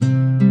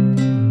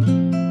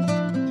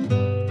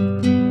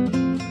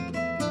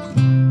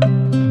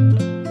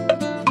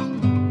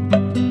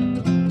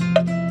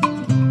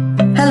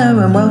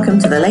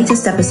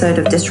latest episode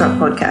of Disrupt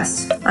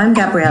Podcast. I'm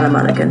Gabriella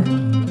Mulligan.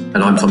 And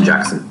I'm Tom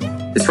Jackson.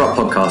 Disrupt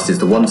Podcast is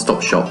the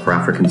one-stop shop for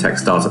African tech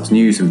startups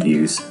news and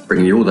views,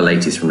 bringing you all the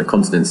latest from the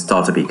continent's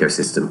startup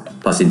ecosystem,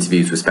 plus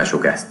interviews with special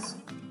guests.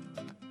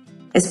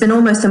 It's been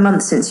almost a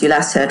month since you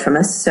last heard from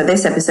us, so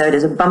this episode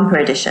is a bumper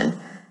edition.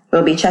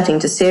 We'll be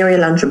chatting to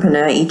serial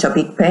entrepreneur Itop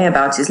Ikpe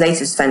about his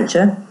latest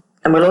venture,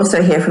 and we'll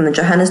also hear from the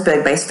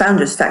Johannesburg-based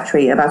Founders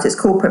Factory about its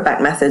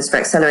corporate-backed methods for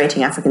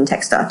accelerating African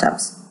tech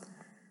startups.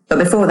 But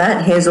before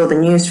that, here's all the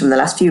news from the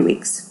last few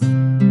weeks.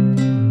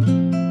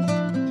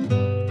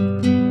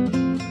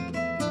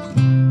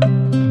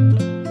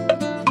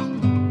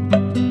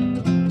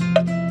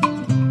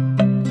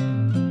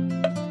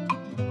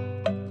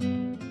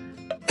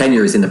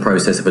 Kenya is in the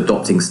process of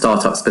adopting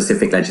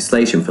startup-specific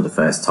legislation for the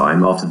first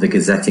time after the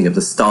gazetting of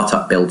the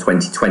Startup Bill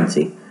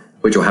 2020,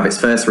 which will have its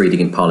first reading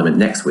in Parliament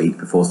next week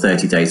before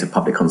 30 days of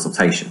public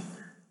consultation.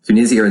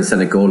 Tunisia and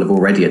Senegal have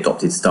already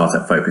adopted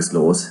startup-focused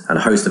laws, and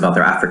a host of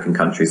other African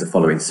countries are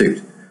following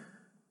suit.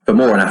 For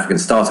more on African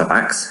startup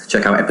acts,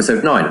 check out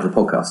episode 9 of the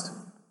podcast.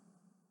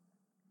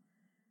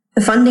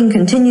 The funding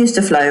continues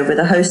to flow with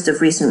a host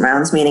of recent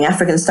rounds, meaning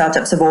African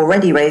startups have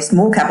already raised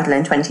more capital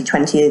in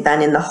 2020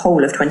 than in the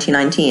whole of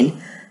 2019.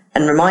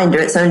 And reminder,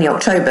 it's only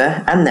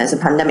October and there's a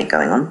pandemic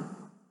going on.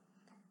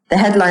 The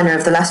headliner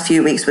of the last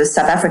few weeks was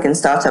South African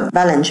startup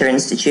Valenture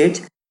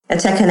Institute, a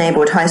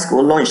tech-enabled high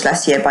school launched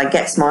last year by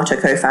Get Smarter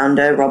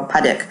co-founder Rob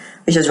Paddock,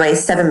 which has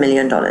raised $7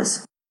 million.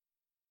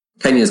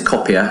 Kenya's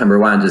Copia and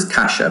Rwanda's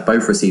Kasha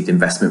both received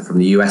investment from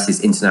the US's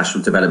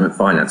International Development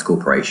Finance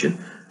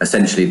Corporation,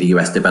 essentially the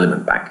US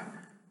Development Bank.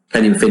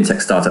 Kenyan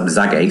fintech startup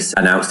Zagace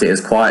announced it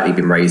has quietly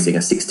been raising a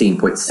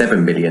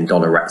 $16.7 million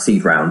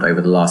seed round over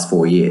the last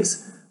 4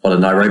 years, while the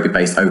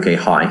Nairobi-based OK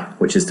High,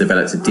 which has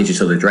developed a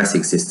digital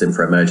addressing system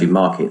for emerging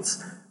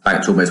markets,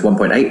 banked almost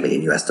 $1.8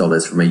 million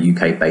from a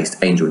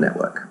UK-based angel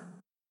network.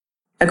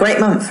 A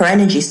great month for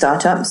energy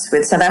startups,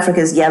 with South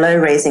Africa's Yellow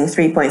raising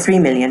 $3.3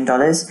 million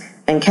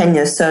and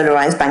Kenya's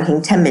Solarize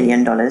banking $10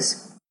 million.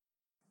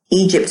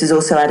 Egypt has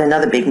also had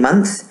another big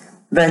month.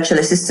 Virtual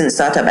assistant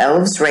startup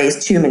Elves raised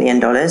 $2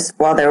 million,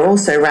 while there are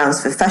also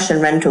rounds for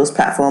fashion rentals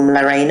platform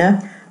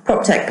Larena,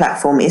 PropTech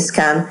platform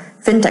Iscan,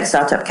 fintech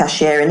startup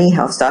Cashier, and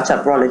e-health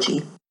startup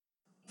Rology.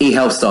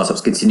 E-health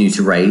startups continue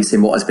to raise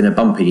in what has been a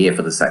bumpy year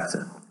for the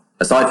sector.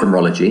 Aside from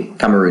Rology,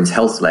 Cameroon's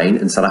HealthLane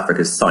and South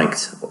Africa's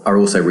Psyched are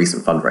also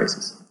recent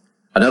fundraisers.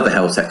 Another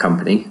health tech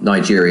company,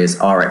 Nigeria's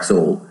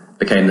RxAll,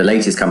 became the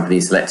latest company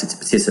selected to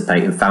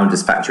participate in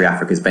Founders Factory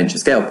Africa's Venture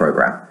Scale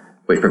program,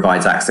 which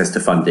provides access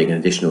to funding and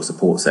additional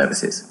support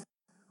services.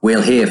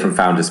 We'll hear from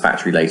Founders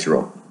Factory later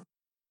on.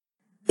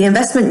 The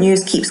investment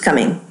news keeps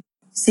coming.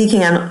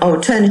 Seeking an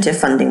alternative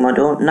funding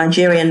model,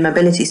 Nigerian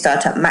mobility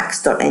startup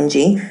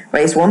Max.ng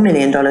raised $1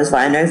 million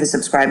via an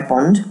oversubscribed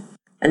bond,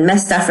 and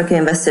Mest Africa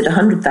invested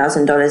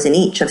 $100,000 in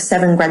each of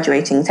 7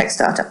 graduating tech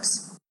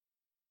startups.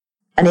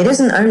 And it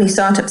isn't only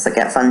startups that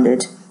get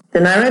funded.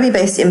 The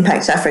Nairobi-based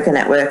Impact Africa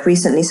Network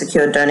recently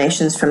secured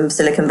donations from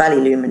Silicon Valley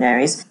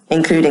luminaries,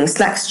 including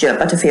Slack's Stuart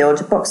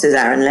Butterfield, Box's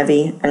Aaron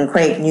Levy, and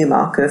Craig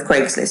Newmark of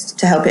Craigslist,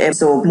 to help it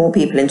absorb more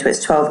people into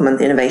its 12-month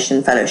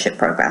Innovation Fellowship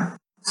program.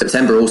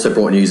 September also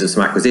brought news of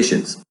some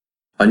acquisitions.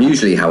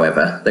 Unusually,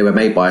 however, they were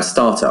made by a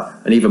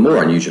startup, and even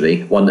more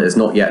unusually, one that has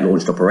not yet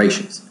launched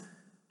operations.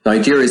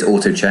 Nigeria's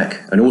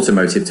AutoCheck, an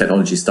automotive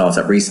technology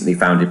startup recently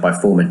founded by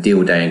former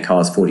Deal Day and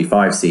Cars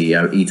 45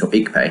 CEO Itop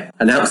Ikpe,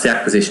 announced the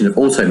acquisition of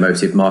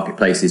automotive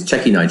marketplaces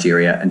Checky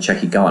Nigeria and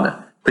Checky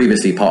Ghana,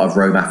 previously part of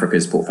Roam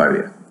Africa's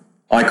portfolio.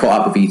 I caught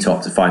up with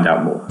Itop to find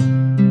out more.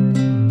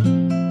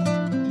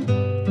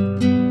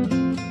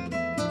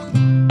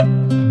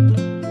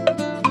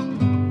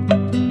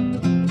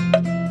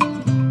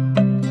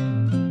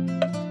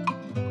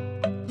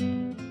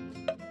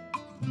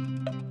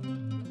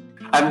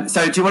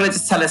 So do you want to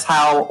just tell us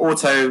how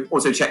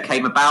AutoCheck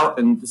came about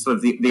and sort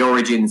of the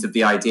origins of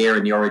the idea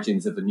and the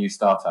origins of the new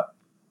startup?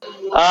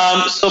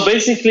 So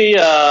basically,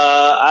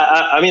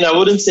 I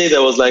wouldn't say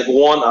there was like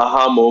one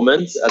aha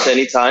moment at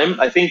any time.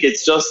 I think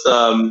it's just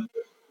the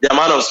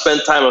amount of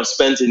time I've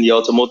spent in the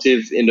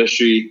automotive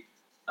industry.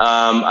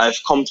 I've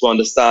come to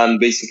understand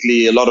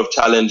basically a lot of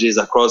challenges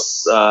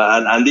across,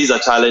 and these are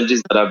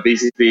challenges that are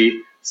basically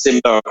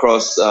similar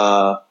across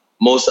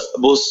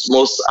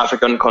most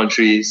African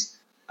countries.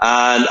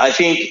 And I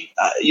think,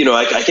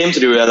 I came to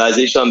the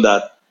realization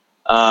that,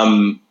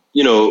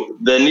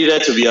 there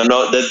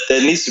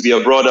needs to be a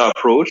broader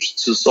approach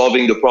to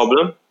solving the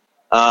problem,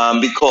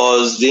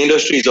 because the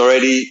industry is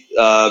already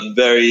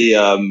very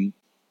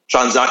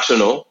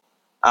transactional.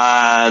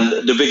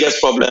 And the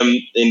biggest problem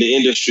in the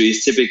industry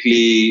is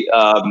typically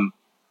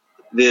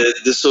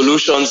the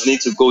solutions need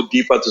to go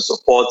deeper to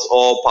support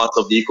all parts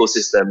of the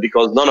ecosystem,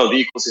 because none of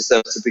the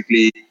ecosystems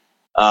typically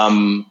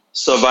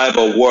survive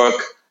or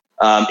work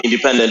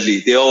independently.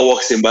 They all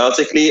work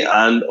symbiotically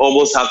and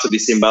almost have to be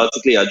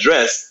symbiotically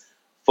addressed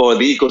for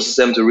the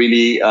ecosystem to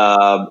really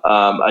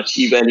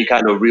achieve any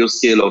kind of real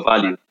scale or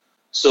value.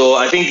 So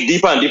I think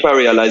deeper and deeper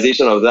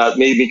realization of that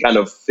made me kind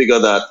of figure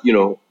that,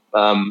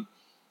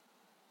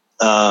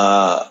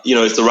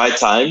 it's the right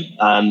time,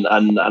 and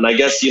I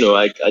guess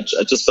I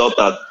just felt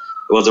that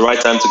it was the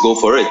right time to go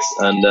for it,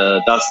 and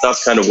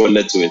that's kind of what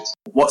led to it.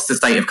 What's the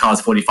state of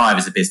Cars 45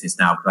 as a business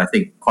now? Because I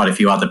think quite a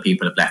few other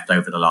people have left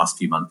over the last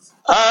few months.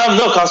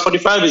 No, Cars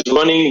 45 is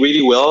running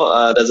really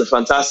well. There's a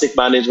fantastic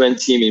management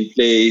team in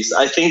place.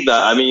 I think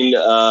that,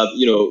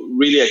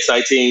 really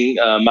exciting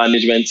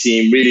management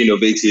team, really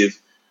innovative.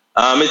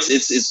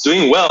 It's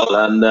doing well,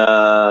 and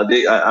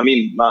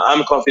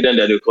I'm confident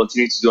that they'll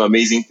continue to do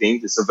amazing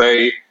things. It's a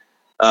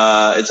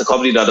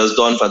company that has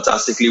done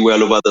fantastically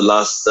well over the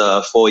last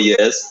 4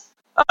 years,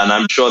 and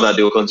I'm sure that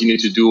they will continue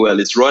to do well.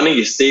 It's running,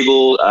 it's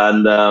stable,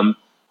 and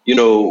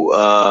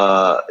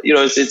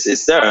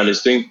it's there and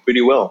it's doing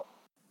pretty well.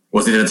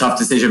 Was it a tough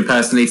decision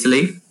personally to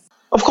leave?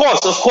 Of course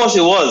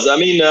it was. I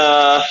mean,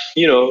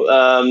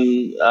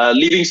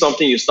 leaving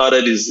something you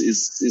started is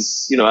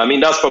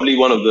that's probably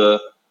one of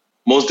the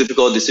most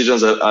difficult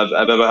decisions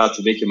I've ever had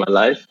to make in my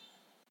life.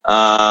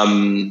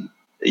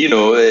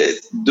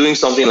 Doing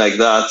something like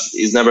that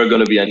is never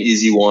going to be an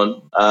easy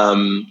one.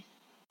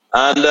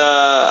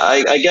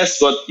 I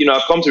guess what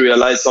I've come to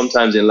realize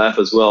sometimes in life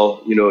as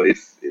well.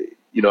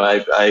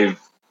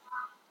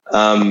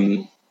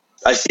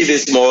 I see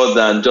this more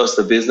than just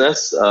a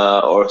business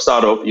or a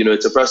startup.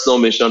 It's a personal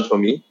mission for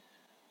me.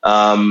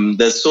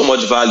 There's so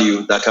much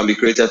value that can be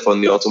created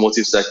from the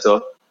automotive sector.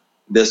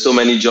 There's so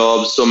many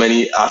jobs, so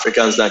many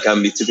Africans that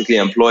can be typically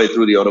employed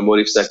through the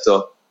automotive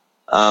sector.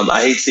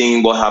 I hate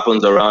seeing what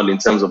happens around in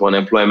terms of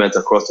unemployment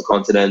across the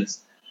continent.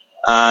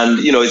 And,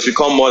 it's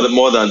become more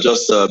than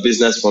just a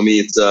business for me.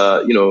 It's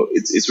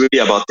really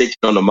about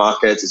taking on the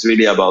market. It's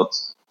really about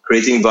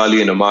creating value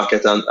in the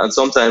market. And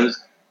sometimes,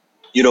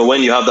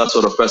 when you have that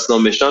sort of personal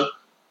mission,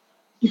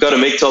 you got to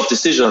make tough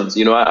decisions.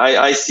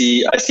 I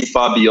see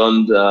far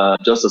beyond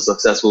just a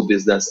successful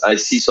business. I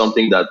see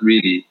something that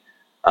really,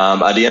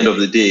 at the end of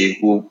the day,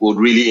 would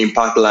really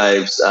impact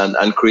lives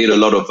and create a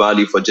lot of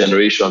value for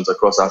generations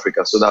across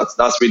Africa. So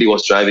that's really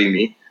what's driving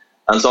me.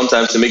 And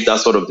sometimes to make that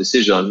sort of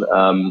decision,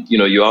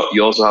 you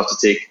also have to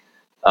take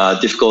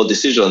difficult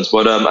decisions.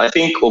 But I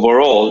think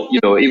overall,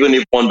 even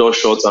if one door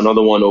shuts,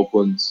 another one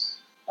opens.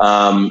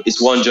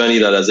 It's one journey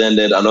that has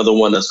ended, another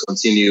one has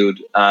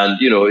continued, and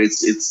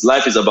it's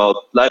life is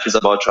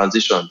about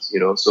transitions.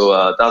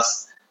 So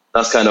that's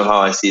kind of how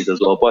I see it as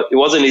well. But it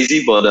wasn't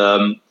easy, but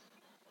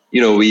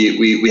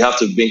we have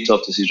to make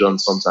tough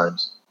decisions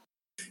sometimes.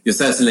 You're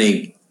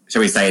certainly,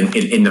 shall we say,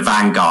 in the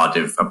vanguard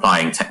of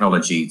applying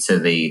technology to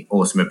the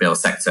automobile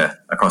sector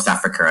across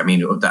Africa. I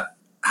mean,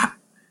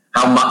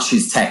 how much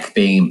is tech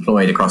being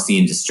employed across the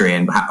industry,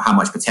 and how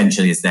much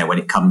potential is there when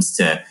it comes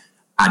to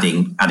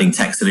adding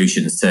tech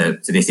solutions to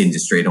this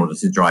industry in order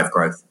to drive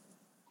growth?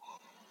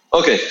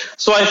 Okay,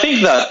 so I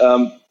think that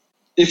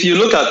if you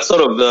look at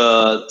sort of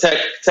the tech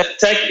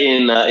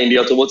in the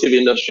automotive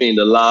industry in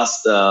the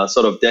last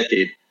sort of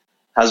decade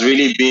has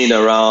really been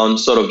around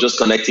sort of just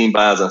connecting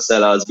buyers and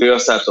sellers,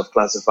 various types of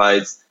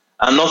classifieds,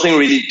 and nothing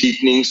really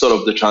deepening sort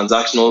of the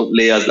transactional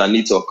layers that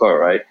need to occur,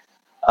 right?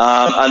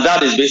 And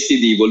that is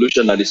basically the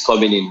evolution that is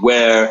coming in,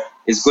 where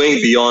it's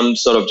going beyond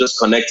sort of just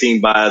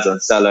connecting buyers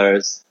and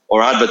sellers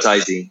or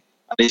advertising.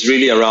 And it's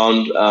really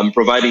around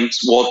providing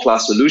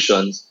world-class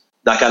solutions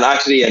that can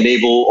actually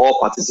enable all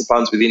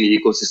participants within the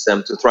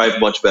ecosystem to thrive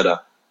much better.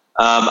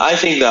 I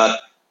think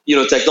that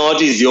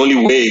technology is the only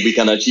way we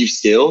can achieve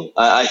scale.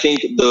 I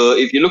think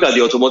if you look at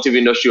the automotive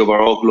industry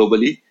overall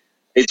globally,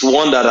 it's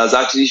one that has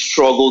actually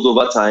struggled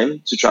over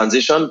time to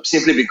transition,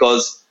 simply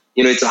because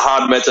it's a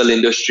hard metal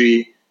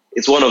industry.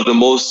 It's one of the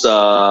most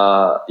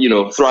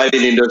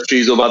thriving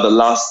industries over the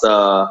last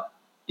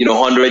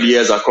 100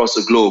 years across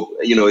the globe.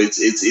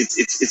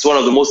 It's one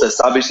of the most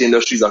established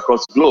industries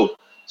across the globe.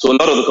 So a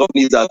lot of the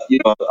companies that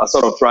are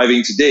sort of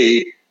thriving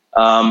today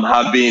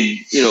have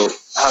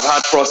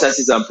had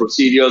processes and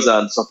procedures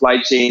and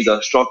supply chains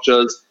and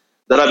structures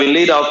that have been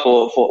laid out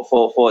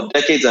for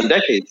decades and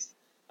decades.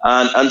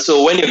 And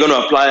so when you're going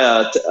to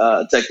apply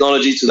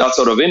technology to that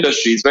sort of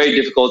industry, it's very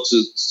difficult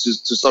to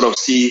sort of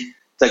see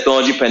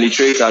technology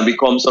penetrate and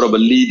become sort of a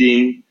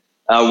leading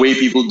way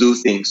people do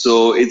things.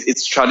 So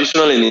it's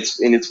traditional in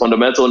its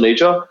fundamental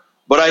nature.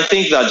 But I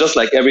think that just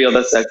like every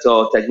other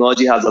sector,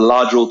 technology has a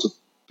large role to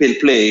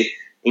play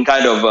in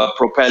kind of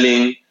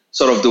propelling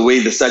sort of the way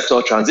the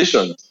sector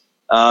transitions.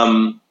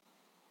 And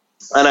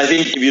I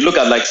think if you look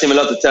at like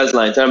similar to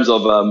Tesla in terms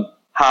of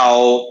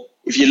how,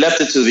 if you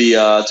left it to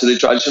the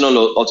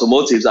traditional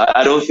automotives,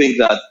 I don't think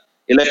that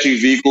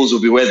electric vehicles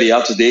will be where they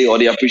are today, or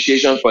the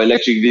appreciation for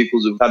electric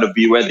vehicles will kind of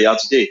be where they are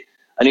today.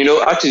 And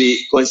actually,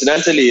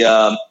 coincidentally,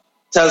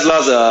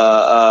 Tesla's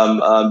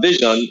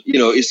vision,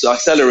 is to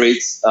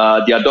accelerate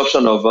the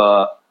adoption of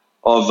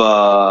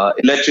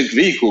electric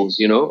vehicles,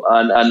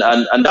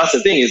 and that's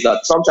the thing, is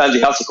that sometimes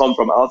it has to come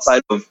from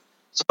outside of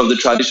sort of the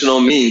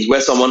traditional means,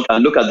 where someone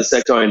can look at the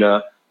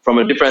sector from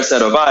a different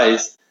set of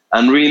eyes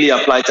and really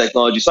apply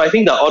technology. So I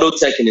think that auto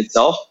tech in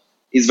itself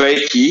is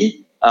very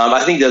key.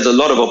 I think there's a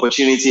lot of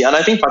opportunity, and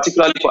I think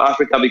particularly for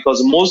Africa,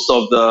 because most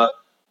of the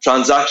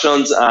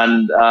transactions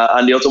and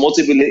the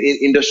automotive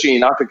industry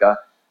in Africa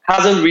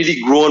hasn't really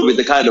grown with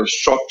the kind of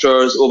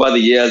structures over the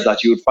years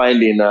that you would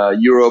find in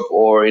Europe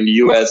or in the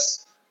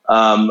US.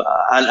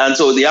 And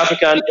so the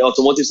African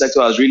automotive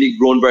sector has really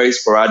grown very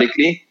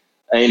sporadically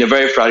in a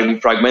very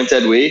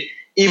fragmented way,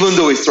 even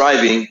though it's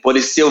thriving, but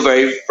it's still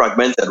very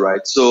fragmented,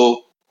 right?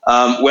 So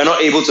we're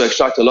not able to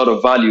extract a lot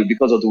of value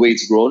because of the way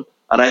it's grown.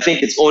 And I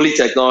think it's only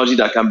technology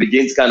that can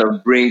begin to kind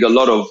of bring a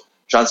lot of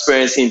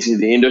transparency into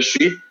the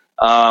industry.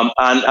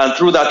 And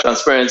through that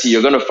transparency,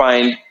 you're going to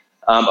find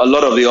a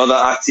lot of the other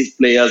active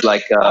players,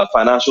 like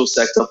financial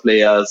sector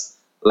players,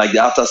 like the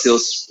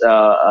after-sales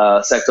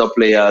sector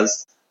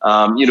players,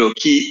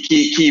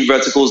 key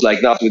verticals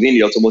like that within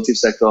the automotive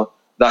sector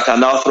that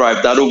can now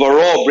thrive, that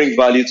overall bring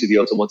value to the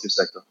automotive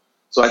sector.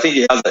 So I think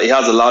it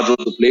has a large role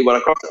to play, but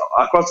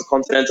across the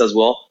continent as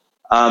well.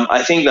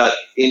 I think that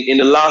in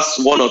the last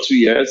 1 or 2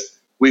 years,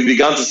 we've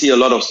begun to see a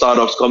lot of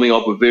startups coming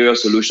up with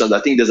various solutions. I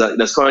think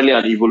there's currently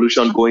an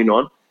evolution going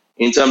on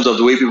in terms of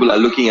the way people are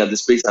looking at the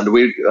space and the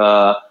way.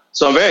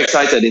 So I'm very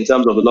excited in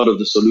terms of a lot of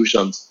the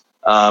solutions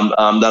that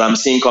I'm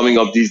seeing coming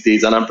up these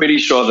days, and I'm pretty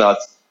sure that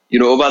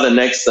over the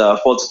next 4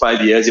 to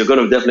 5 years, you're going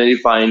to definitely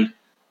find,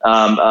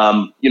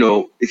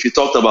 if you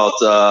talked about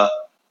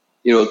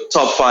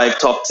top 5,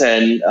 top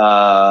 10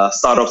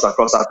 startups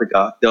across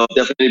Africa, there'll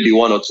definitely be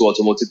 1 or 2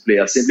 automotive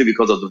players simply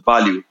because of the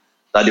value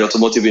that the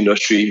automotive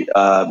industry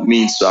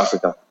means to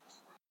Africa.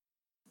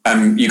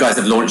 You guys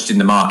have launched in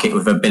the market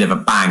with a bit of a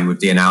bang with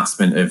the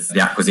announcement of the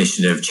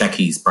acquisition of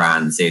Cheki's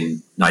brands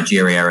in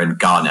Nigeria and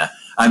Ghana.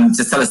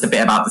 Just tell us a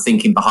bit about the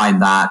thinking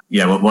behind that.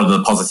 What are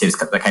the positives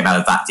that came out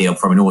of that deal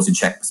from an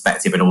AutoCheck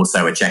perspective and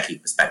also a Cheki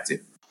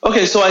perspective?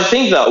 Okay, so I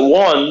think that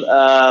one,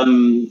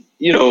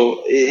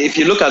 if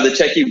you look at the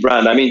Cheki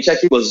brand, I mean,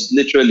 Cheki was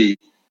literally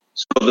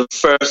sort of the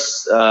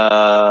first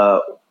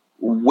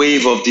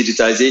wave of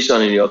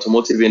digitization in the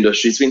automotive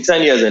industry. It's been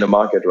 10 years in the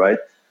market, right?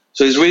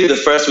 So it's really the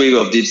first wave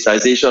of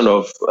digitization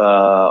of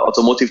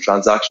automotive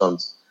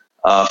transactions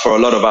for a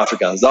lot of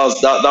Africans.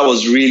 That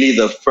was really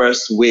the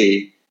first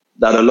way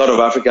that a lot of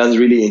Africans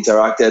really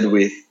interacted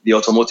with the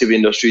automotive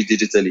industry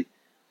digitally.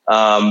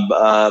 And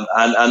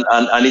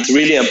it's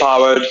really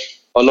empowered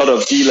a lot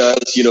of dealers,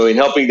 in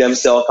helping them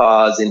sell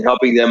cars, in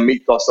helping them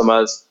meet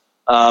customers.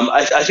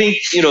 I think,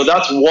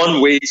 that's one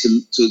way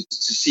to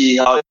see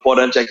how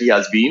important Cheki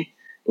has been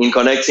in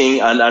connecting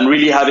and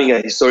really having a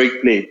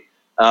historic play.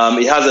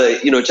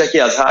 Cheki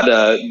has had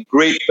a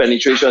great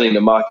penetration in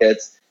the market.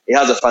 It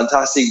has a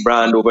fantastic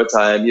brand over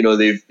time.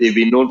 They've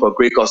been known for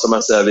great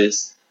customer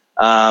service.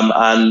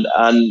 And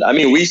I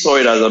mean, we saw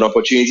it as an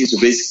opportunity to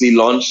basically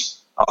launch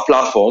our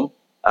platform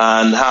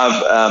and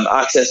have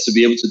access to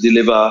be able to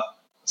deliver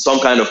some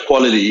kind of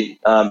quality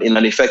in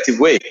an effective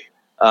way.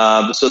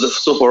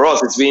 So for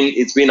us,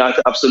 it's been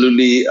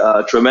absolutely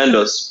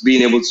tremendous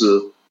being able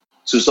to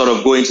sort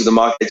of go into the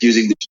market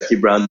using the Cheki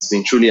brand. It's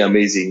been truly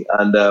amazing,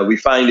 and we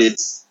find that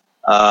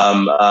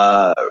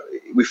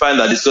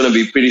it's going to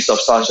be pretty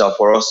substantial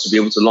for us to be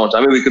able to launch. I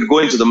mean, we could go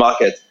into the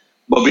market,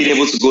 but being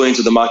able to go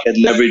into the market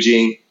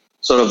leveraging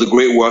sort of the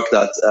great work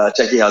that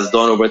Cheki has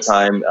done over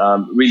time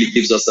really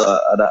gives us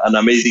an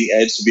amazing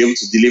edge to be able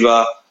to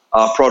deliver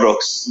our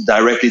products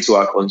directly to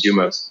our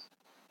consumers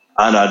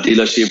and our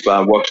dealership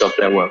workshop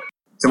network.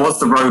 So what's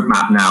the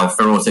roadmap now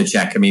for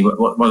AutoCheck? I mean,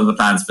 what are the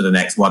plans for the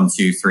next 1,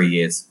 2, 3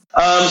 years?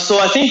 So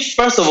I think,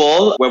 first of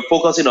all, we're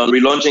focusing on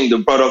relaunching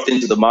the product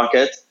into the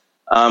market.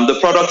 The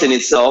product in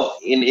itself,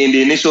 in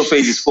the initial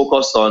phase, is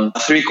focused on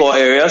 3 core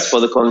areas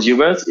for the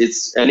consumers.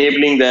 It's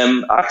enabling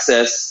them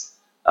access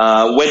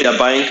when they're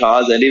buying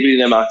cars, enabling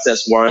them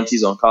access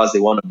warranties on cars they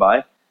want to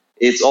buy.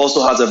 It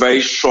also has a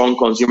very strong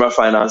consumer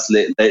finance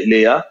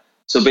layer.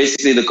 So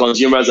basically, the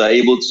consumers are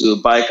able to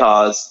buy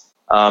cars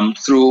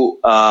through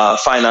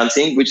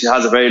financing, which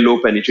has a very low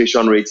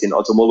penetration rate in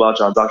automobile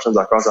transactions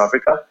across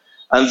Africa.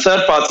 And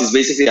third part is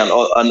basically a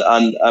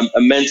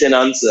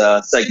maintenance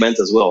segment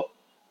as well.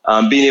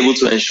 Being able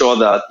to ensure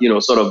that,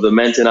 sort of the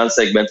maintenance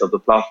segment of the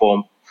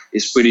platform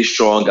is pretty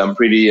strong and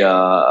pretty,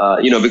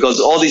 because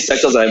all these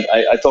sectors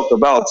I talked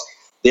about,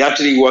 they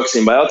actually work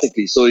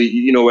symbiotically. So,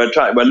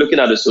 we're looking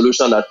at a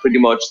solution that pretty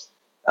much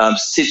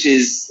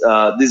stitches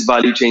this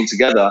value chain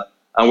together,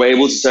 and we're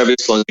able to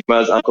service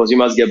consumers, and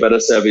consumers get better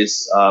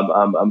service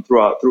through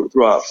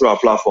our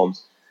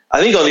platforms. I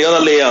think on the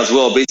other layer as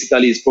well,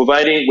 basically, is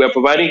we're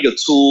providing the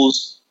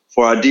tools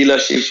for our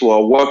dealerships, for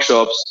our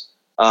workshops,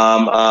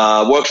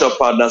 workshop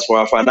partners, for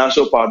our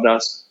financial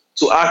partners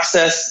to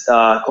access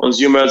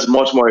consumers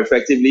much more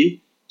effectively,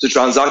 to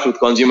transact with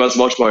consumers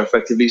much more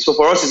effectively. So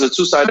for us, it's a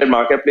two-sided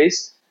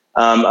marketplace,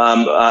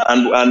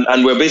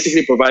 and we're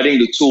basically providing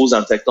the tools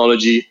and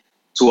technology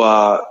to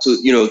our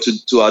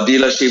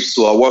dealerships,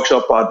 to our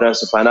workshop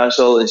partners, to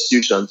financial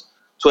institutions,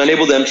 to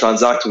enable them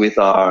transact with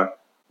our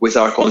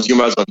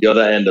consumers on the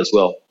other end as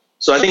well.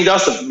 So I think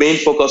that's the main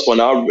focus for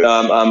now.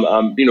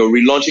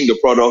 Relaunching the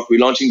product,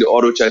 relaunching the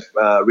AutoCheck,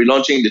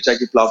 relaunching the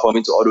Cheki platform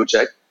into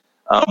AutoCheck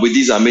with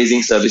these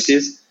amazing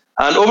services.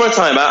 And over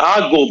time,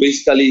 our goal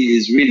basically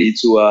is really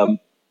to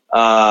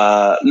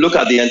look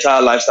at the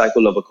entire life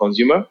cycle of a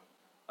consumer.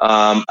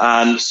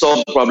 and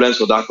solve the problems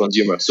for that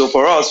consumer. So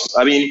for us,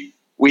 I mean,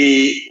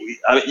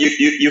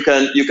 you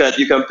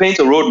can paint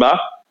a roadmap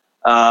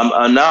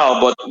and now,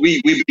 but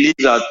we believe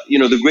that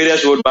the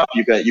greatest roadmap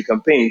you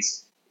can paint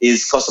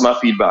is customer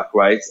feedback,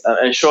 right?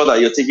 Ensure that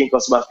you're taking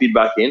customer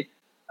feedback in,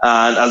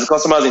 and as the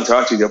customers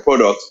interact with your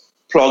product,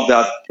 plug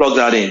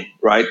that in,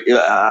 right?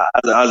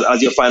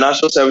 As your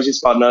financial services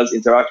partners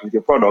interact with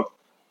your product,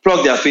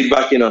 plug their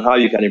feedback in on how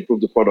you can improve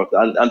the product.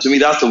 And to me,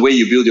 that's the way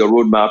you build your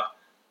roadmap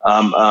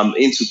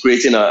into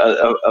creating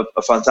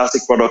a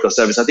fantastic product or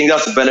service. I think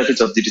that's the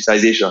benefit of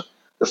digitization.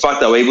 The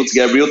fact that we're able to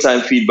get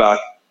real-time feedback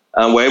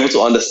and we're able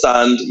to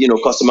understand,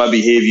 customer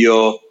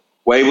behavior.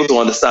 We're able to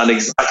understand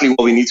exactly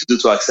what we need to do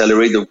to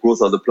accelerate the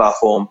growth of the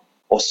platform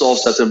or solve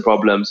certain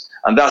problems.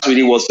 And that's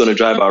really what's going to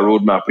drive our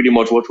roadmap, pretty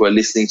much what we're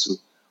listening to.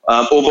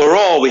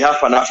 Overall, we have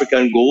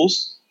Pan-African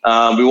goals.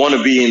 We want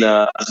to be in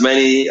as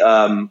many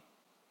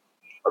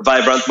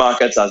vibrant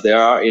markets as there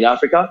are in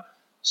Africa.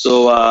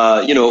 So,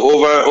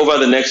 over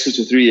the next 2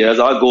 to 3 years,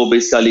 our goal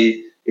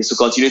basically is to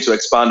continue to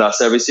expand our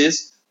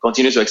services,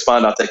 continue to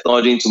expand our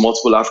technology into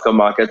multiple African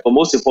markets, but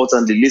most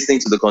importantly, listening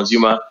to the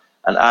consumer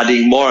and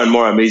adding more and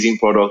more amazing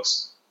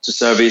products to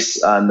service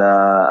and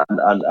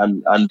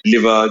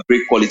deliver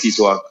great quality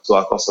to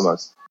our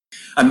customers.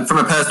 From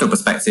a personal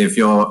perspective,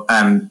 you're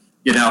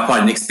now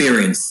quite an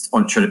experienced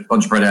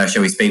entrepreneur,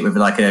 shall we speak, with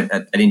like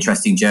an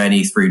interesting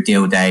journey through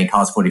Deal Day,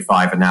 Cars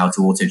 45, and now to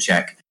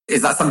AutoCheck.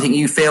 Is that something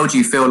you feel? Do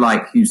you feel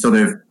like you sort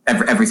of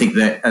everything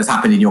that has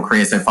happened in your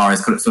career so far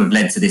has sort of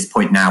led to this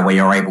point now where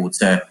you're able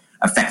to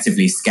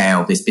effectively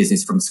scale this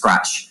business from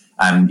scratch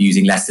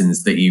using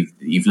lessons that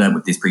you've learned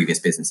with these previous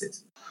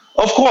businesses?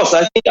 Of course,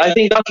 I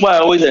think that's why I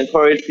always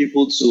encourage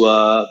people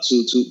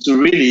to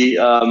really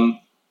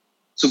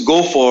to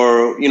go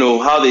for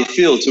how they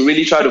feel, to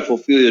really try to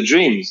fulfill your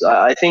dreams.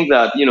 I think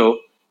that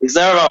it's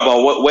never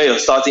about where you're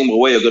starting, but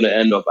where you're going to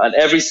end up. And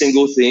every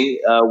single thing,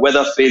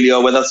 whether failure,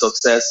 whether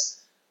success,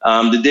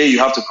 the day you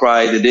have to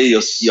cry, the day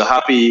you're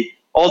happy,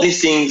 all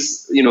these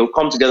things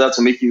come together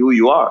to make you who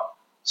you are.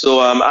 So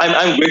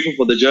I'm grateful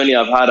for the journey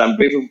I've had. I'm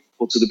grateful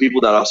to the people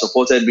that have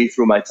supported me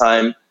through my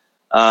time.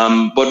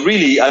 But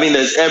really, I mean,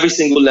 there's every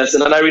single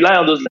lesson, and I rely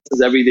on those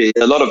lessons every day.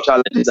 There are a lot of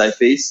challenges I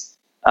face,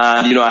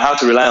 and I have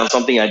to rely on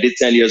something I did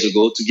 10 years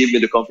ago to give me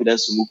the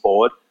confidence to move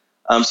forward.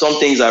 Some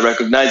things I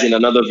recognize in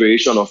another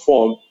variation or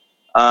form,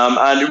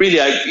 and really,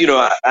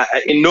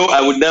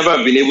 I would never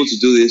have been able to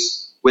do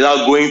this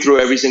without going through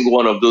every single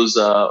one of those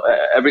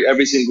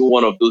every single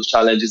one of those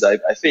challenges I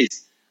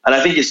face. And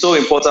I think it's so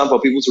important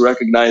for people to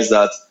recognize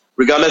that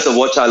regardless of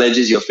what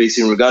challenges you're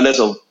facing, regardless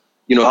of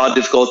how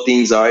difficult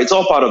things are, it's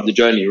all part of the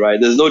journey, right?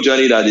 There's no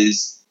journey that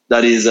is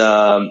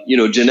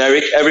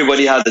generic.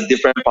 Everybody has a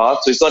different path,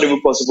 so it's not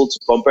even possible to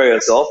compare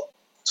yourself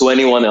to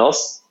anyone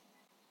else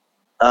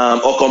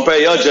or compare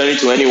your journey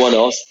to anyone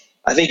else.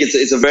 I think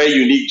it's a very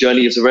unique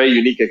journey. It's a very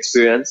unique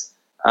experience,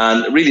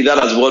 and really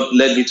that is what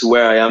led me to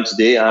where I am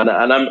today. And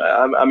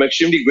I'm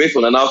extremely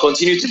grateful, and I'll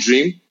continue to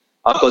dream.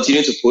 I'll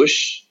continue to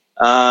push.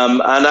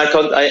 And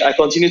I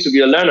continue to be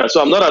a learner. So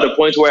I'm not at a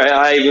point where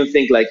I even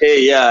think like,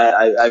 hey,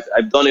 yeah,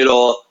 I've done it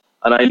all.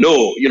 And I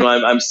know,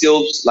 I'm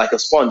still like a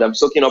sponge. I'm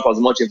soaking up as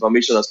much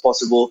information as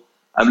possible.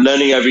 I'm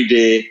learning every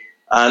day,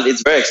 and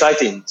it's very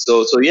exciting.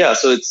 So yeah,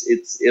 so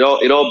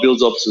it all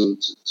builds up to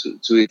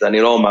it, and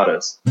it all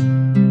matters.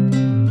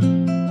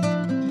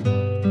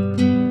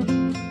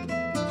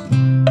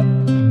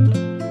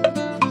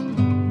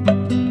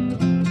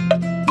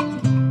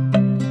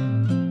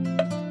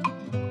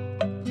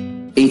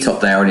 Top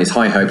there on his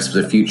high hopes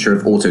for the future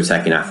of auto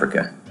tech in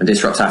Africa, and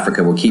Disrupt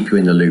Africa will keep you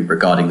in the loop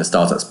regarding the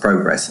startup's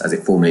progress as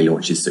it formally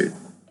launches soon.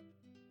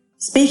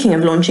 Speaking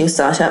of launching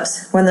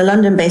startups, when the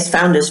London-based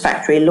Founders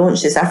Factory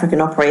launched its African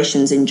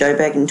operations in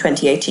Joburg in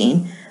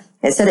 2018,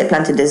 it said it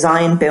planned to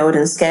design, build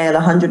and scale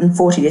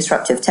 140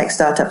 disruptive tech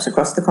startups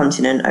across the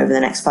continent over the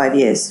next 5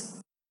 years.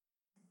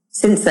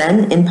 Since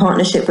then, in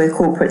partnership with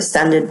corporate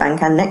Standard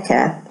Bank and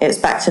Netcare, it's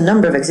backed a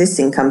number of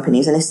existing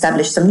companies and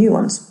established some new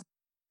ones.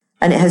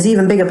 And it has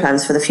even bigger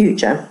plans for the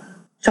future.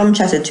 Tom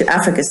chatted to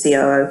Africa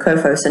COO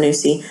Kofo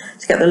Sanusi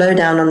to get the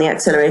lowdown on the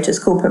accelerator's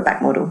corporate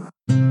back model.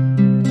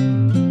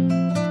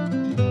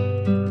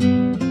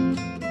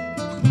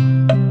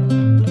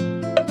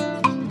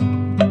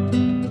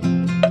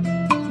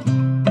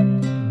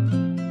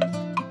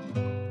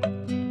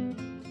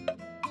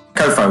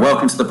 Kofo,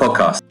 welcome to the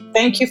podcast.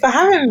 Thank you for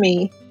having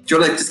me. Do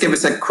you want to just give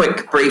us a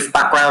quick, brief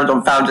background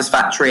on Founders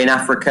Factory in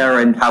Africa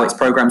and how its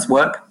programs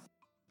work?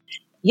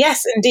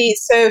 Yes, indeed.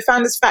 So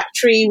Founders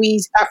Factory,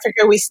 we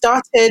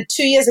started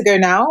 2 years ago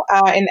now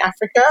in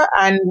Africa,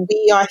 and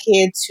we are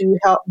here to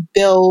help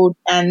build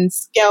and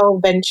scale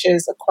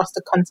ventures across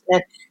the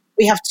continent.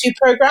 We have two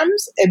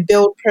programs, a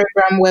build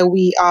program where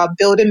we are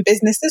building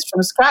businesses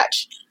from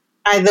scratch,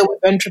 either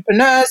with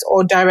entrepreneurs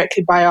or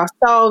directly by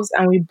ourselves,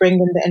 and we bring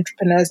in the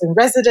entrepreneurs in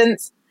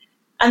residence.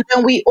 And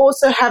then we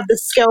also have the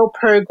Scale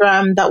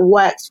program that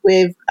works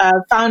with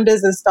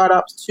founders and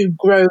startups to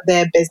grow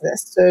their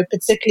business. So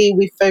particularly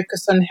we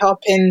focus on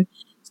helping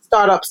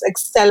startups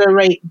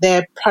accelerate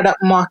their product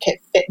market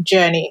fit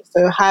journey.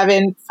 So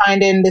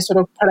finding the sort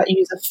of product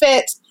user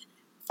fit,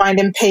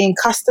 finding paying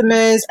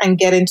customers, and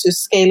getting to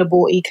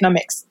scalable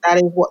economics. That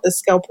is what the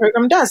Scale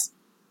program does.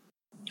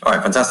 All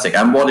right, fantastic.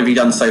 And what have you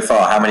done so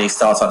far? How many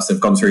startups have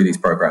gone through these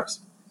programs?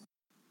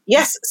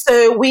 Yes,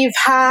 so we've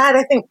had,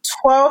 I think,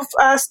 12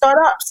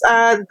 startups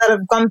that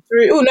have gone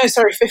through,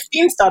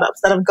 15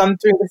 startups that have gone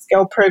through the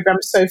Scale program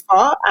so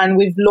far. And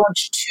we've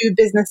launched 2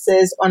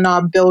 businesses on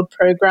our Build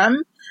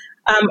program.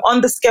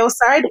 On the Scale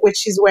side,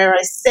 which is where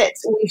I sit,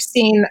 we've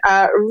seen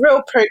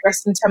real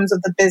progress in terms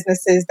of the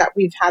businesses that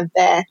we've had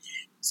there.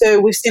 So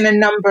we've seen a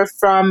number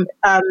from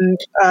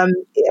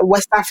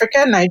West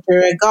Africa,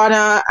 Nigeria,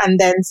 Ghana, and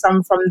then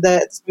some from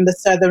the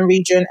southern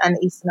region and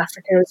Eastern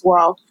Africa as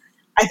well.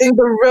 I think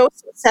the real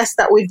success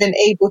that we've been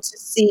able to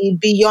see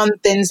beyond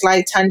things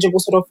like tangible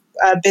sort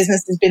of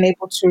businesses being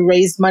able to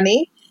raise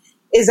money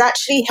is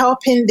actually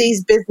helping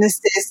these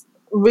businesses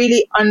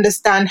really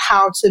understand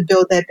how to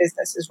build their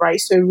businesses, right?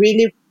 So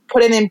really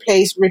putting in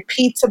place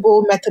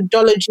repeatable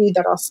methodology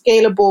that are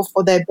scalable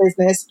for their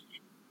business,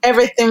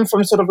 everything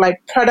from sort of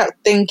like product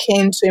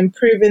thinking to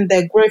improving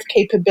their growth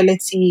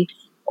capability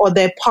or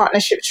their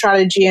partnership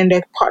strategy and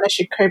their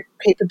partnership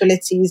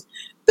capabilities.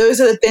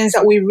 Those are the things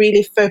that we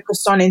really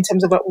focus on in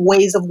terms of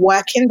ways of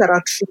working that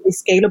are truly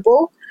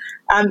scalable.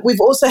 We've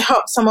also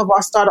helped some of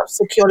our startups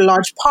secure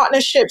large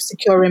partnerships,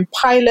 securing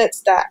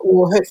pilots that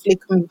will hopefully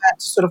convert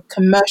to sort of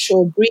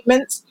commercial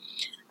agreements.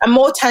 And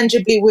more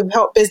tangibly, we've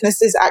helped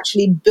businesses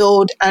actually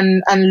build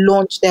and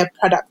launch their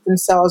product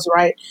themselves,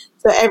 right?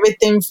 So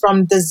everything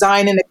from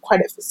designing a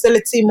credit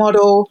facility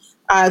model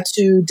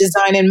to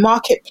designing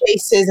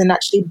marketplaces and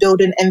actually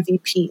building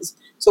MVPs.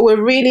 So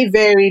we're really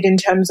varied in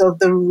terms of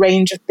the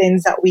range of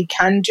things that we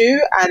can do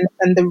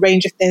and the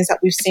range of things that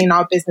we've seen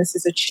our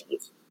businesses achieve.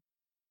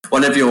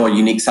 One of your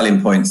unique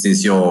selling points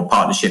is your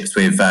partnerships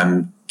with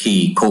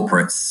key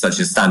corporates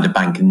such as Standard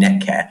Bank and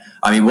Netcare.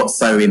 I mean, what's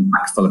so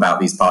impactful about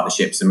these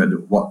partnerships,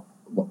 and what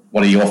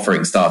are you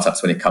offering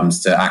startups when it comes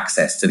to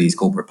access to these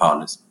corporate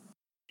partners?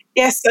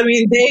 Yes, I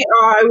mean, they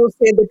are, I would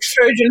say, the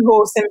Trojan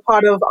horse and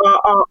part of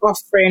our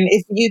offering.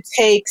 If you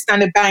take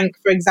Standard Bank,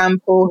 for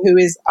example, who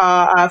is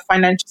our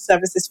financial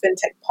services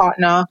fintech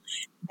partner,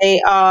 they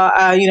are,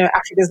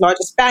 Africa's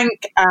largest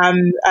bank.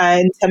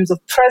 In terms of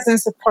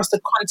presence across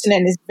the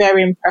continent is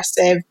very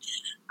impressive.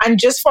 And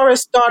just for a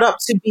startup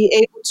to be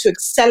able to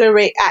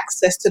accelerate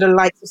access to the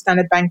likes of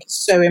Standard Bank is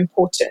so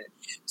important.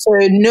 So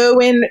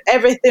knowing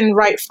everything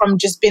right from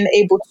just being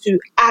able to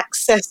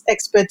access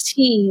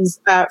expertise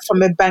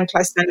from a bank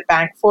like Standard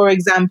Bank. For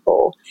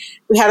example,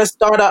 we had a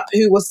startup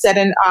who was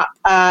setting up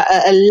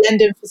a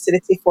lending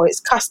facility for its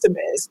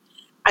customers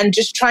and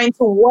just trying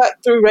to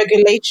work through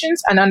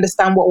regulations and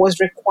understand what was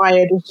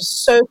required was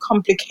just so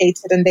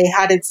complicated, and they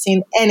hadn't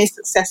seen any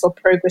success or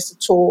progress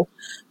at all.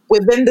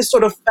 Within the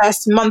sort of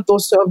first month or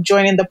so of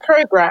joining the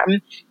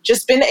program,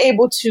 just being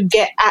able to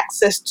get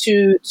access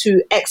to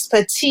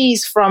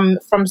expertise from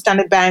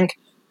Standard Bank,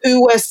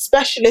 who were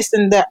specialists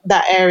in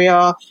that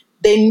area.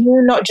 They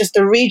knew not just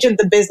the region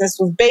the business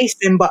was based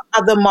in, but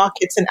other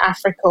markets in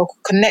Africa,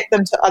 connect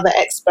them to other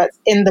experts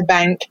in the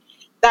bank.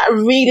 That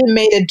really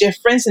made a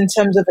difference in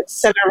terms of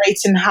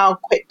accelerating how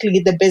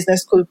quickly the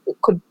business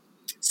could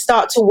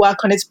start to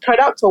work on its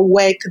product or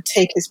where it could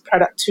take its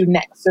product to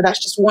next. So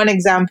that's just one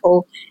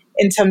example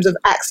in terms of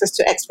access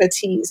to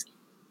expertise.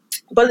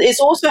 But it's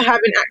also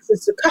having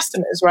access to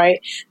customers, right?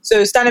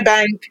 So Standard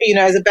Bank,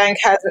 as a bank,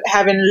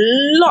 having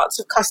lots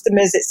of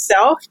customers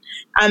itself.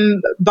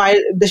 By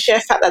the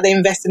sheer fact that they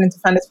invested into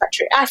Founders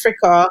Factory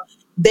Africa,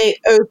 they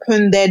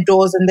open their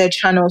doors and their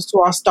channels to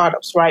our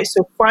startups, right?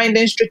 So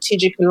finding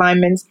strategic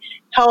alignments,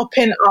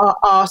 helping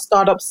our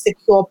startups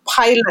secure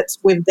pilots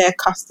with their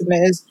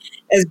customers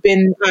has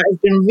been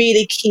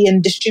really key,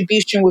 in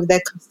distribution with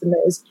their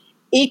customers.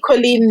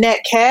 Equally,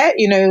 Netcare,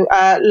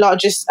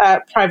 largest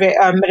private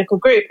medical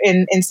group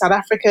in South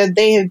Africa,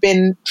 they have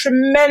been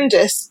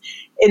tremendous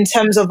in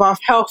terms of our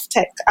health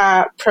tech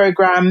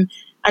program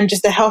and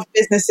just the health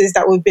businesses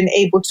that we've been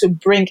able to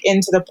bring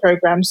into the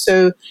program.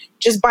 So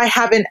just by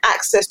having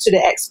access to the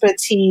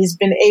expertise,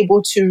 being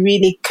able to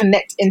really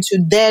connect into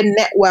their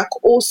network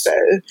also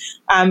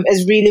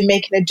is really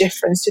making a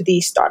difference to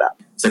these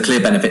startups. So clear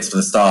benefits for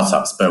the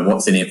startups, but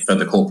what's in it for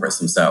the corporates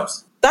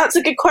themselves? That's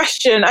a good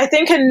question. I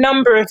think a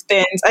number of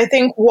things. I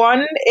think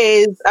one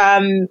is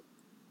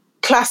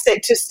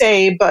classic to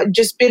say, but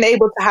just being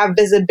able to have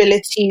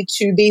visibility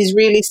to these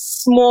really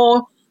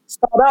small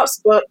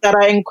startups, but that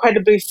are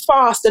incredibly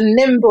fast and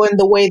nimble in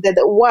the way that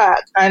they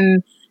work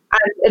and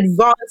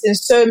advance in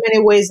so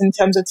many ways in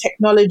terms of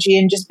technology,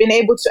 and just being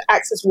able to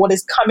access what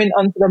is coming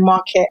onto the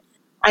market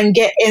and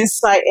get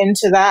insight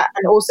into that,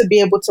 and also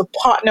be able to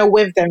partner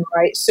with them,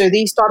 right? So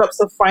these startups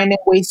are finding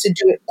ways to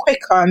do it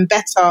quicker and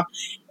better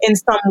in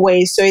some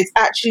ways. So it's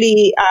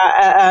actually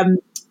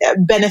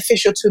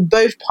beneficial to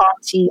both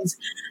parties.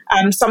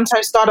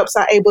 Sometimes startups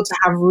are able to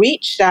have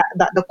reach that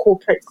the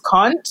corporates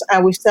can't.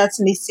 We've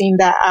certainly seen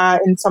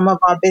that in some of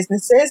our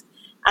businesses,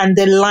 and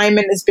the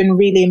alignment has been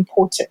really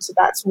important. So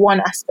that's one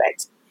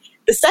aspect.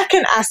 The The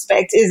second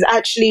aspect is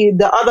actually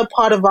the other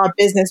part of our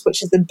business,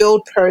 which is the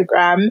build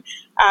program.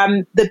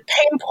 The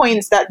pain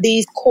points that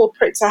these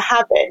corporates are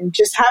having,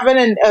 just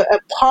having a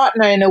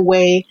partner in a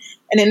way,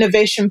 an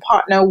innovation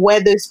partner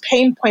where those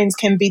pain points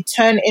can be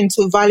turned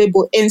into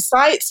valuable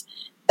insights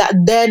that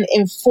then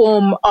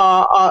inform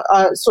our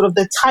sort of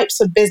the types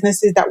of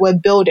businesses that we're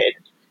building.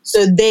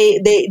 So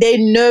they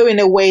know in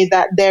a way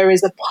that there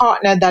is a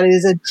partner that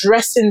is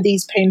addressing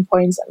these pain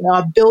points and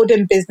are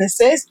building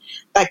businesses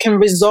that can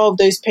resolve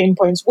those pain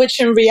points,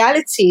 which in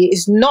reality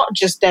is not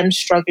just them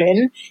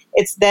struggling,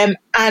 it's them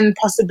and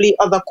possibly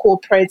other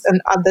corporates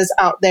and others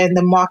out there in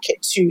the market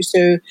too.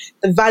 So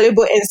the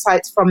valuable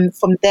insights from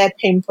their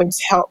pain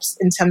points helps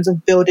in terms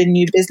of building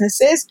new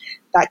businesses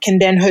that can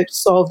then hope to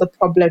solve the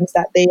problems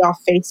that they are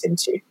facing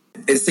too.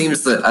 It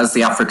seems that as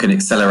the African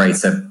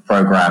Accelerator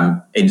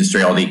Program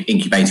industry or the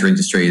incubator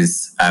industry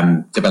has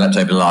developed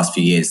over the last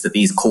few years, that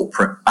these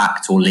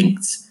corporate-backed or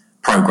linked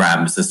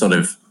programs are sort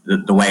of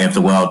the way of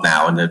the world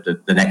now and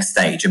the next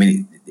stage. I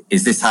mean,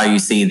 is this how you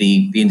see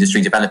the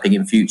industry developing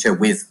in future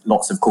with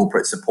lots of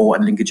corporate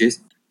support and linkages?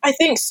 I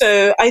think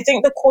so. I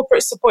think the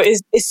corporate support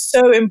is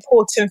so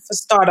important for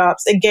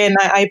startups. Again,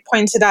 I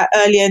pointed out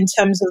earlier in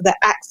terms of the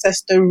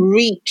access, the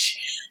reach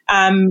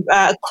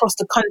across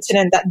the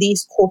continent that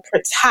these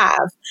corporates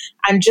have.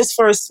 And just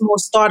for a small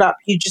startup,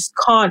 you just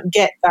can't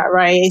get that,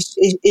 right?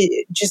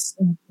 It just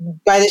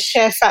by the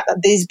sheer fact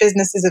that these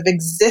businesses have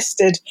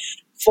existed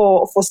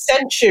for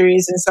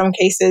centuries in some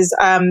cases,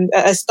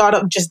 a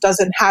startup just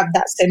doesn't have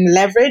that same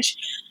leverage.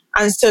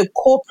 And so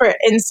corporate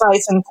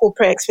insights and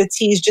corporate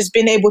expertise, just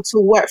being able to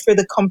work through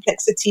the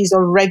complexities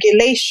of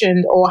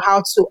regulation or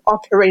how to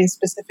operate in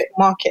specific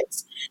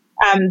markets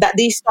that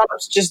these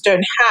startups just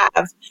don't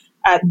have.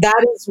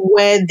 That is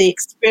where the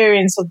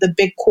experience of the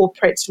big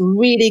corporates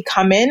really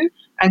come in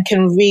and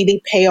can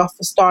really pay off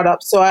for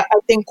startups. So I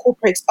think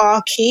corporates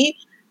are key,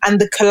 and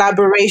the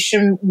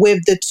collaboration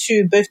with the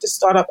two, both the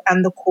startup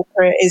and the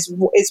corporate, is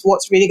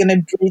what's really going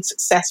to breed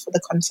success for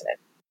the continent.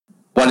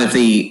 One of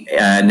the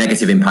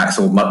negative impacts,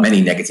 or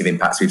many negative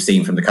impacts we've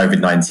seen from the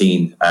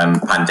COVID-19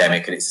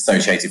 pandemic and its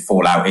associated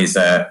fallout is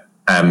a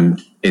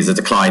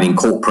decline in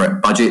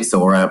corporate budgets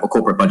or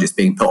corporate budgets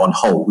being put on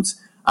hold.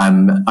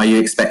 Are you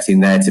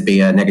expecting there to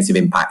be a negative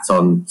impact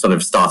on sort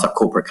of startup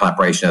corporate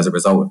collaboration as a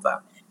result of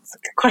that? That's a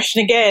good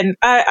question again.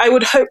 I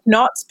would hope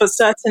not, but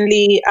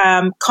certainly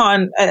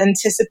can't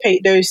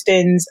anticipate those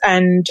things.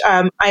 And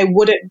I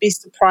wouldn't be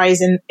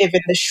surprised if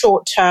in the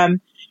short term,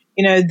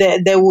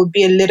 there will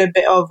be a little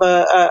bit of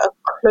a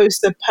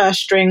closer purse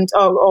strings,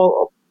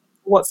 or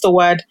what's the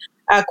word?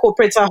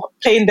 Corporates are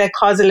playing their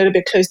cards a little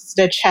bit closer to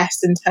their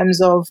chest in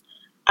terms of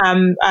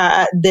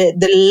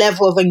the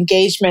level of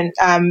engagement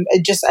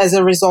just as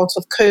a result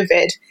of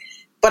COVID.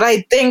 But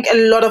I think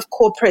a lot of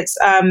corporates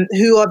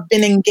who have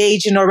been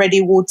engaging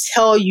already will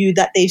tell you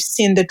that they've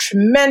seen the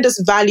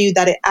tremendous value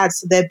that it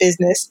adds to their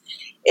business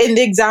in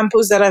the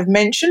examples that I've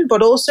mentioned,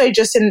 but also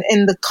just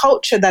in the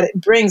culture that it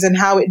brings and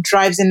how it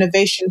drives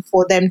innovation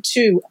for them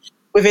too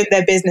within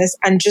their business.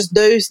 And just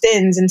those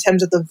things in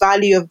terms of the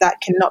value of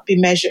that cannot be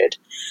measured.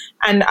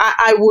 And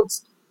I would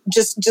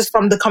just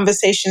from the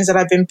conversations that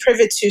I've been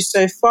privy to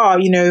so far,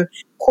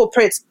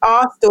 corporates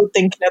are still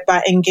thinking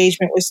about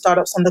engagement with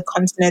startups on the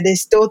continent. They're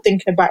still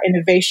thinking about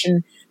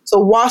innovation. So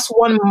whilst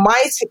one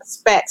might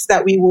expect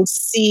that we will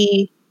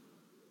see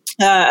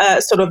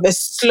sort of a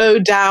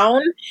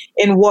slowdown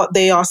in what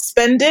they are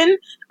spending,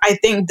 I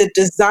think the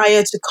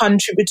desire to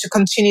contribute, to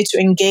continue to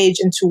engage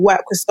and to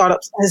work with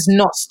startups has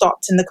not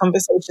stopped in the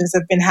conversations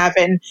I've been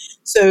having.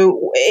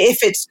 So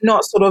if it's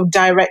not sort of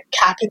direct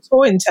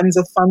capital in terms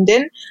of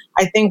funding,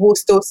 I think we'll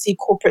still see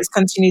corporates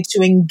continue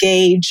to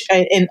engage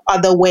in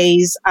other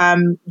ways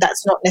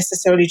that's not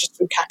necessarily just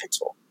through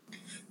capital.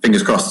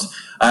 Fingers crossed.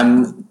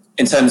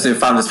 In terms of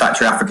Founders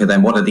Factory Africa,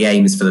 then, what are the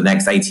aims for the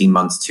next 18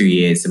 months, 2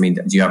 years? I mean,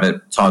 do you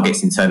have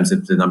targets in terms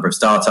of the number of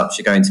startups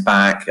you're going to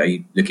back? Are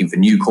you looking for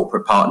new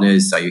corporate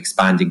partners? Are you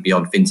expanding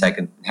beyond fintech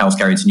and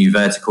healthcare into new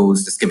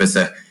verticals? Just give us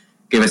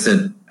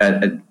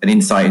an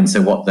insight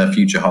into what the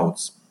future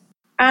holds.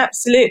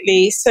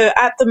 Absolutely. So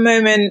at the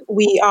moment,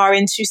 we are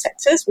in two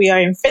sectors. We are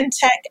in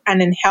fintech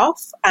and in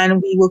health, and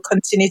we will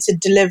continue to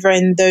deliver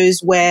in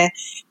those where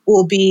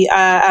we'll be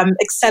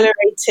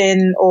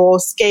accelerating or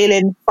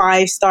scaling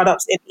 5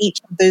 startups in each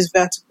of those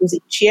verticals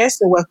each year.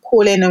 So we're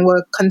calling and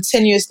we're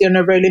continuously on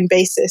a rolling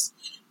basis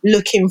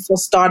looking for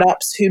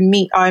startups who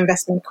meet our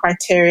investment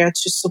criteria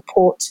to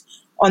support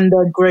on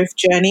the growth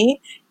journey.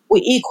 We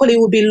equally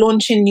will be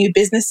launching new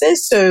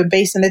businesses. So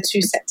based on the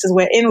 2 sectors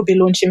we're in, we'll be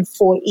launching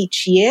 4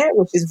 each year,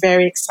 which is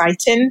very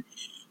exciting.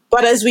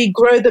 But as we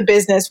grow the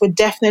business, we're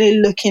definitely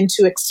looking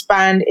to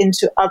expand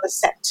into other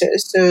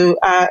sectors. So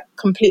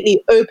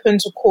completely open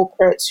to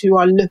corporates who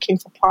are looking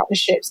for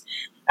partnerships.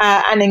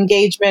 and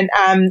engagement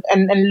and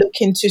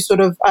looking to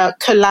sort of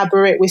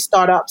collaborate with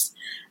startups.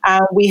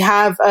 We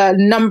have a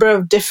number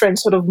of different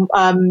sort of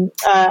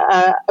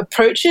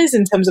approaches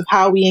in terms of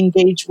how we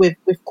engage with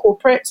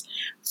corporates,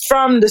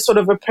 from the sort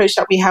of approach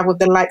that we have with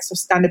the likes of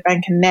Standard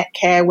Bank and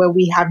Netcare, where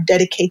we have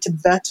dedicated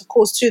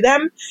verticals to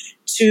them,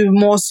 to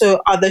more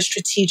so other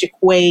strategic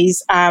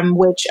ways,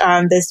 which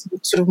there's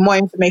sort of more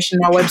information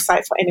on our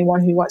website for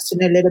anyone who wants to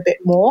know a little bit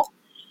more.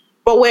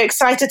 But we're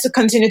excited to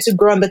continue to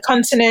grow on the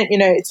continent. You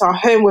know, it's our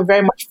home. We're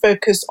very much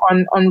focused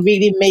on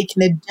really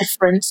making a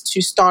difference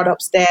to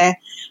startups there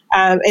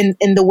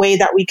in the way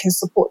that we can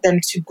support them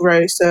to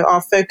grow. So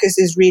our focus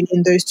is really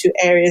in those two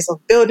areas of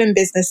building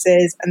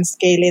businesses and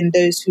scaling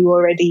those who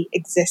already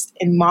exist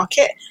in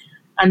market,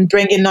 and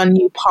bringing on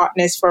new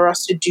partners for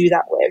us to do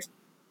that with.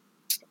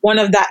 One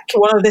of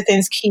the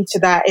things key to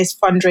that is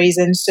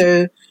fundraising.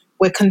 So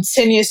we're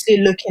continuously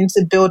looking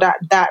to build out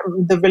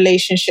the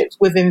relationships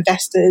with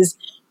investors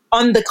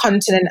on the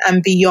continent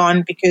and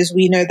beyond, because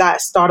we know that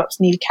startups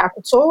need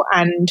capital,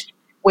 and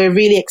we're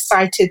really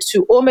excited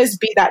to almost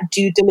be that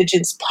due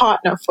diligence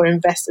partner for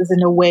investors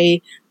in a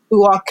way,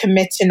 who are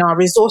committing our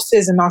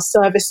resources and our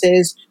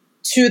services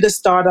to the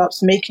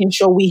startups, making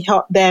sure we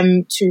help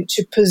them to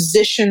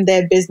position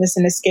their business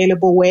in a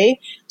scalable way,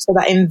 so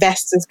that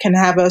investors can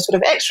have a sort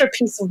of extra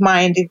peace of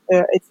mind,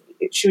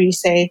 should we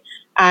say,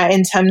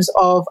 in terms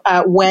of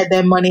where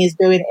their money is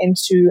going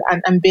into,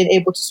 and being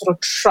able to sort of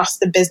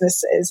trust the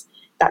businesses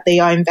that they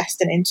are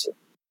investing into.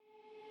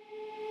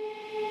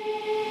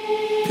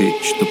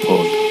 Pitch the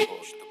pod.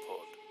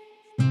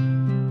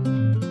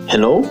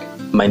 Hello,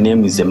 my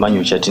name is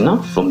Emmanuel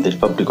Chatina from the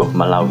Republic of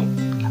Malawi.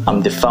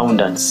 I'm the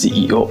founder and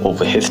CEO of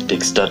a health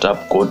tech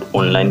startup called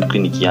Online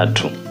Clinic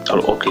Yatu,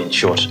 or Oakley in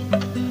short.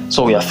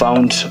 So we are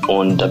found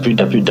on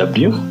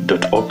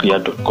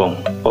www.oakliya.com,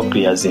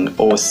 Oakley as in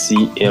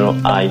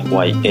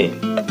OCLIYA.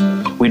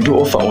 We do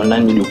offer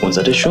online video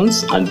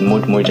consultations and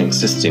remote monitoring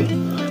system.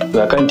 We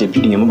are currently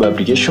building a mobile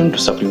application to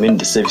supplement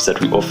the service that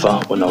we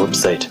offer on our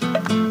website.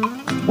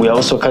 We are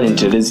also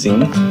currently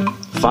raising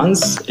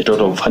funds, a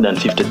total of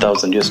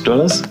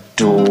 $150,000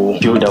 to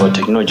build our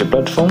technology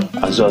platform,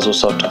 as well as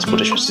also our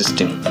transportation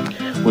system.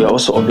 We are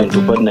also open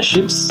to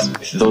partnerships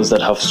with those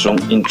that have strong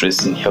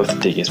interest in health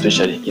tech,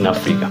 especially in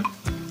Africa.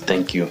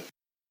 Thank you.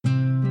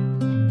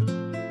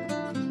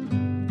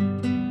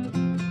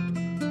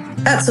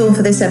 That's all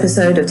for this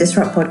episode of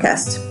Disrupt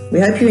Podcast. We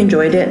hope you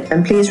enjoyed it,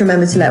 and please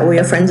remember to let all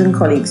your friends and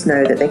colleagues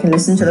know that they can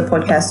listen to the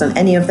podcast on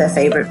any of their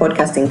favourite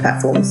podcasting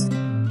platforms.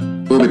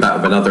 We'll be back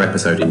with another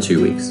episode in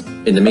 2 weeks.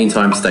 In the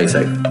meantime, stay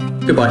safe.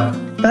 Goodbye.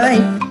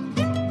 Bye.